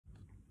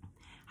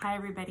Hi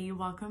everybody,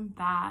 welcome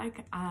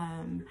back.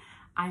 I'm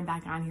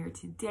back on here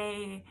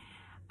today.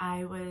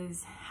 I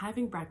was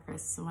having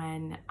breakfast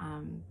when, I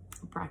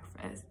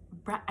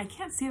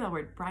can't say the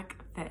word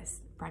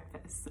breakfast.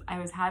 I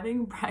was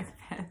having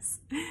breakfast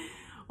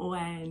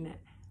when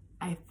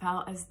I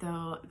felt as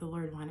though the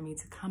Lord wanted me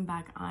to come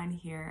back on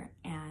here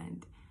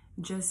and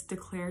just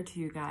declare to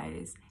you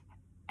guys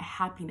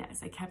happiness.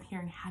 I kept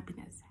hearing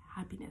happiness,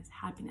 happiness,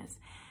 happiness.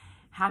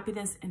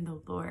 Happiness in the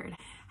Lord,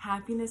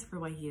 happiness for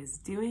what he is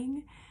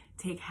doing,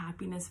 take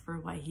happiness for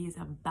what he is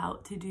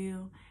about to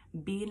do,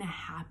 be in a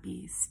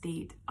happy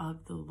state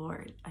of the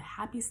Lord, a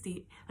happy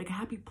state, like a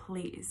happy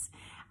place.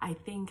 I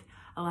think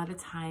a lot of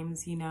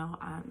times,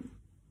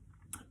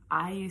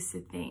 I used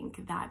to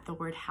think that the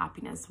word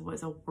happiness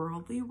was a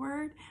worldly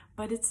word,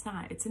 but it's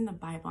not. It's in the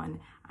Bible, and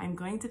I'm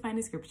going to find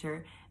a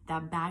scripture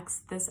that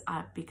backs this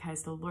up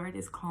because the Lord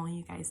is calling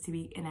you guys to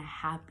be in a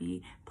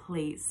happy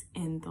place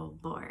in the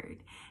Lord.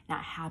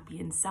 Not happy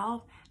in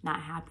self,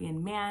 not happy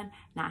in man,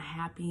 not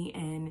happy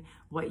in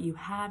what you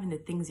have and the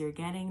things you're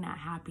getting, not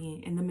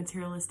happy in the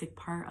materialistic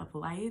part of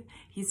life.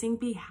 He's saying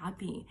be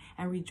happy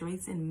and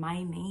rejoice in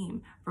my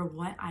name for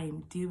what I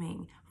am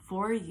doing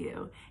for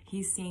you.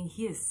 He's saying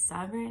he is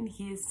sovereign.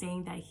 He is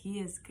saying that he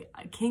is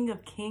King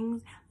of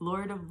Kings,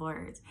 Lord of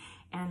Lords.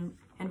 And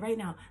right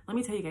now, let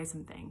me tell you guys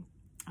something.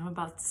 I'm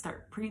about to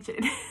start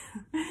preaching.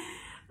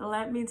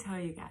 Let me tell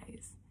you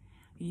guys,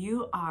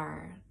 you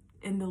are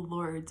in the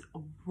Lord's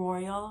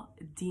royal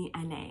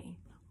DNA.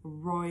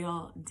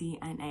 Royal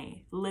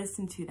DNA.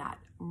 Listen to that.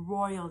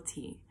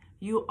 Royalty.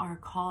 You are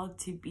called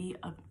to be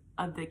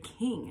of the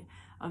King,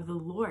 of the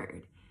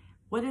Lord.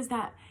 What is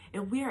that?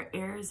 If we are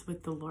heirs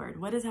with the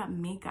Lord, what does that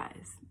make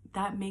us?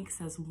 That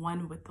makes us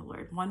one with the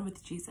Lord, one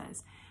with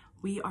Jesus.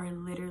 We are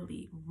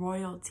literally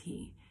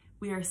royalty.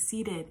 We are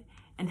seated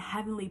in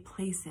heavenly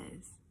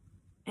places.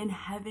 In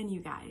heaven, you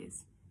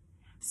guys.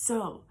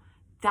 So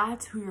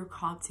that's who you're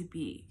called to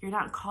be. You're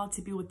not called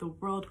to be what the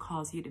world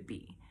calls you to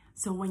be.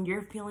 So when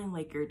you're feeling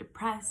like you're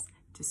depressed,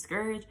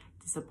 discouraged,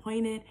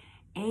 disappointed,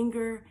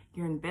 anger,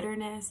 you're in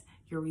bitterness,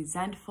 you're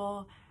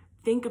resentful,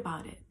 think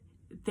about it.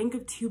 Think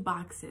of two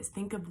boxes.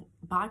 Think of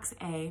box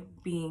A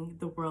being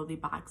the worldly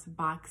box.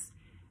 Box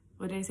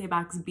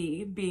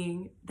B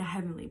being the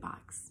heavenly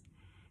box.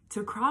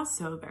 To cross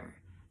over,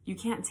 you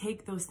can't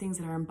take those things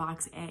that are in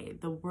box A,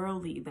 the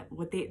worldly,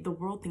 the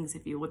world thinks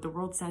of you, what the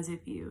world says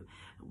of you,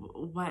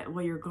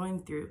 what you're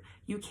going through.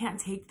 You can't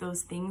take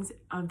those things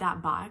of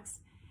that box.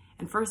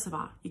 And first of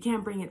all, you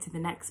can't bring it to the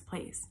next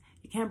place.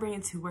 You can't bring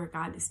it to where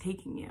God is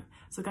taking you.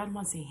 So God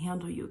wants to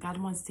handle you. God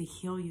wants to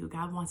heal you.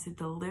 God wants to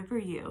deliver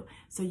you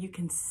so you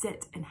can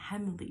sit in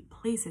heavenly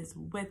places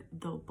with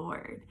the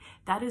Lord.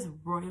 That is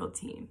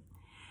royalty.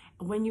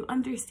 When you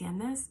understand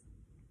this,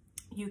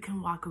 you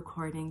can walk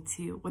according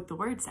to what the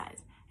word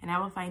says. And I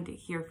will find it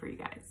here for you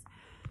guys.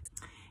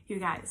 You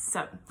guys,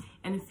 so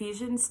in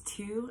Ephesians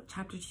 2,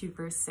 chapter 2,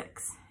 verse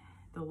 6,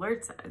 the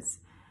Lord says,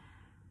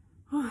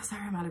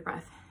 sorry, I'm out of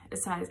breath. It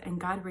says, and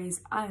God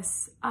raised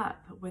us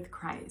up with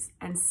Christ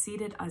and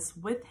seated us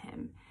with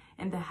him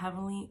in the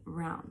heavenly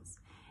realms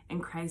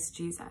in Christ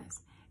Jesus,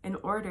 in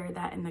order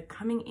that in the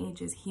coming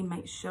ages he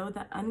might show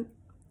the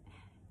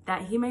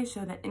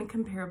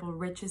incomparable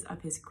riches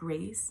of his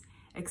grace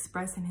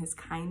expressed in his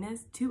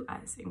kindness to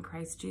us in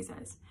Christ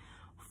Jesus.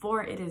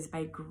 For it is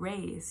by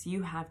grace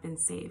you have been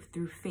saved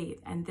through faith,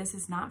 and this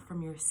is not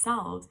from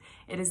yourselves,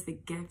 it is the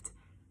gift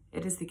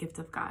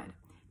of God,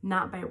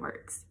 not by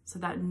works, so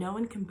that no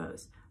one can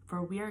boast.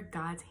 For we are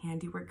God's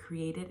handiwork,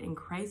 created in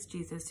Christ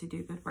Jesus to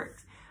do good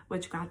works,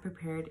 which God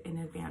prepared in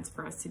advance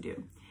for us to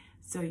do.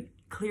 So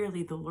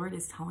clearly the Lord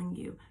is telling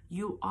you,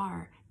 you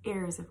are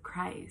heirs of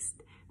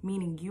Christ,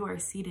 meaning you are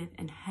seated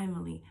in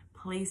heavenly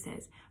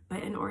places.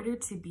 But in order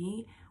to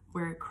be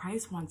where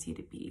Christ wants you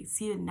to be,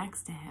 seated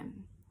next to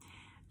him,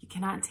 you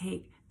cannot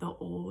take the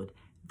old,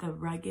 the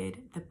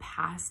rugged, the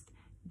past,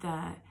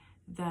 the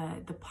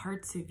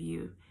parts of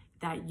you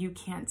that you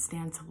can't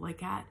stand to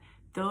look at.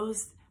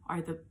 Those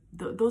are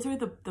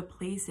the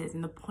places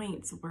and the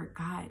points where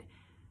God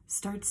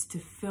starts to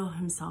fill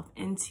himself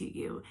into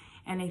you.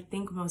 And I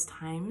think most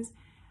times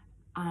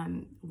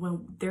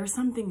when there's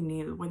something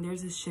new, when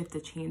there's a shift, a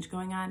change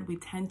going on, we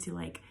tend to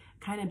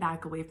kind of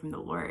back away from the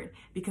Lord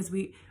because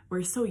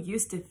we're so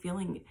used to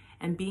feeling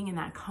and being in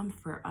that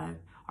comfort of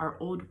our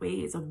old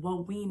ways of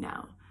what we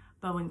know.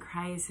 But when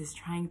Christ is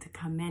trying to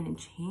come in and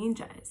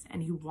change us,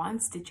 and he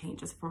wants to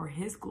change us for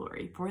his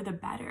glory, for the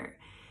better,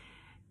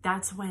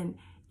 that's when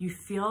you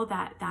feel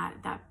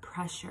that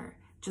pressure.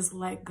 Just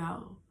let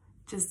go.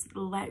 Just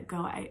let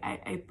go.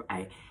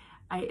 I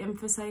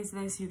emphasize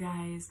this, you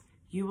guys.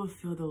 You will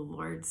feel the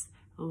Lord's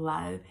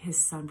love, his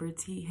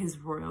sovereignty, his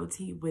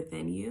royalty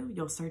within you.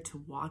 You'll start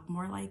to walk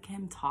more like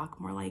him,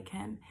 talk more like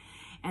him.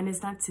 And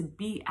it's not to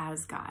be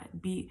as God.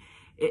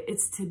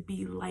 It's to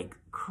be like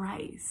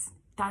Christ.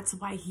 That's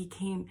why he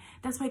came.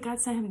 That's why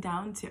God sent him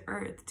down to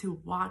earth to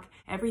walk.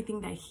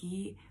 Everything that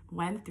he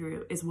went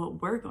through is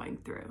what we're going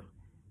through.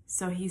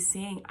 So he's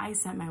saying, I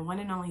sent my one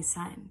and only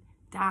son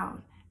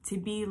down to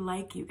be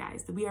like you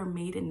guys, that we are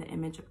made in the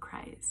image of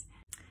Christ.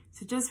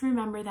 So just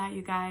remember that,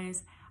 you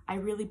guys. I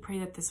really pray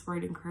that this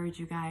word encourage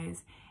you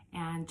guys.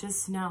 And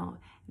just know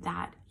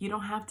that you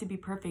don't have to be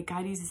perfect.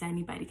 God uses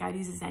anybody. God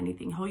uses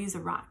anything. He'll use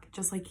a rock,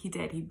 just like he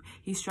did.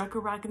 He struck a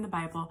rock in the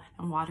Bible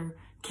and water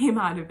came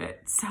out of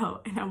it. So,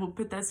 and I will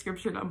put that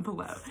scripture down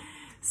below.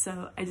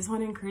 So I just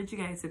want to encourage you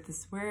guys with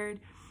this word.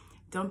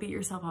 Don't beat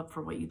yourself up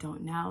for what you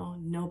don't know.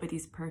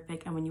 Nobody's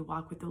perfect. And when you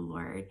walk with the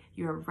Lord,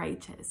 you are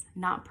righteous,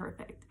 not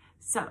perfect.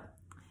 So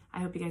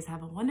I hope you guys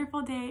have a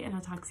wonderful day, and I'll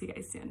talk to you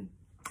guys soon.